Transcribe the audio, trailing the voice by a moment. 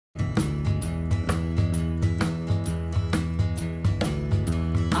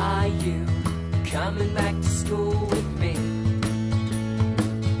coming back to school with me?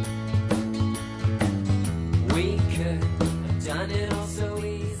 We could have done it all so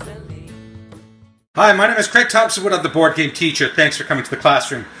easily. Hi, my name is Craig Thompson-Wood. I'm the board game teacher. Thanks for coming to the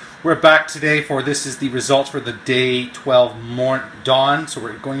classroom. We're back today for this is the results for the day 12 dawn. So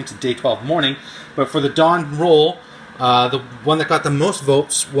we're going into day 12 morning. But for the dawn roll, the one that got the most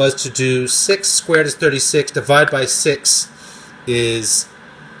votes was to do 6 squared is 36, divide by 6 is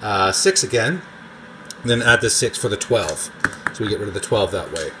 6 again, and then add the 6 for the 12. So we get rid of the 12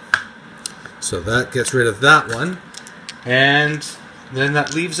 that way. So that gets rid of that one. And then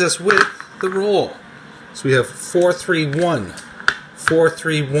that leaves us with the roll. So we have 4, 3, 1. 4,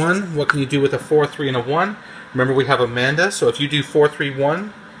 3, 1. What can you do with a 4, 3, and a 1? Remember, we have Amanda, so if you do 4, 3,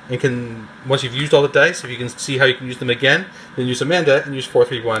 1, and once you've used all the dice, if you can see how you can use them again, then use Amanda and use 4,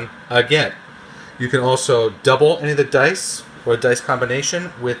 3, 1 again. You can also double any of the dice, or a dice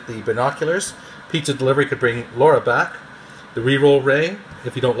combination with the binoculars. Pizza delivery could bring Laura back. The reroll ray,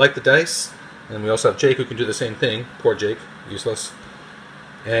 if you don't like the dice. And we also have Jake who can do the same thing. Poor Jake, useless.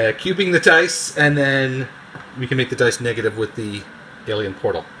 Cubing the dice, and then we can make the dice negative with the alien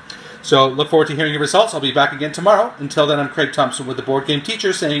portal. So look forward to hearing your results. I'll be back again tomorrow. Until then, I'm Craig Thompson with the board game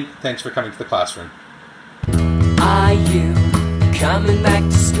teacher saying thanks for coming to the classroom. Are you coming back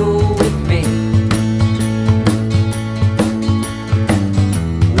to school with me?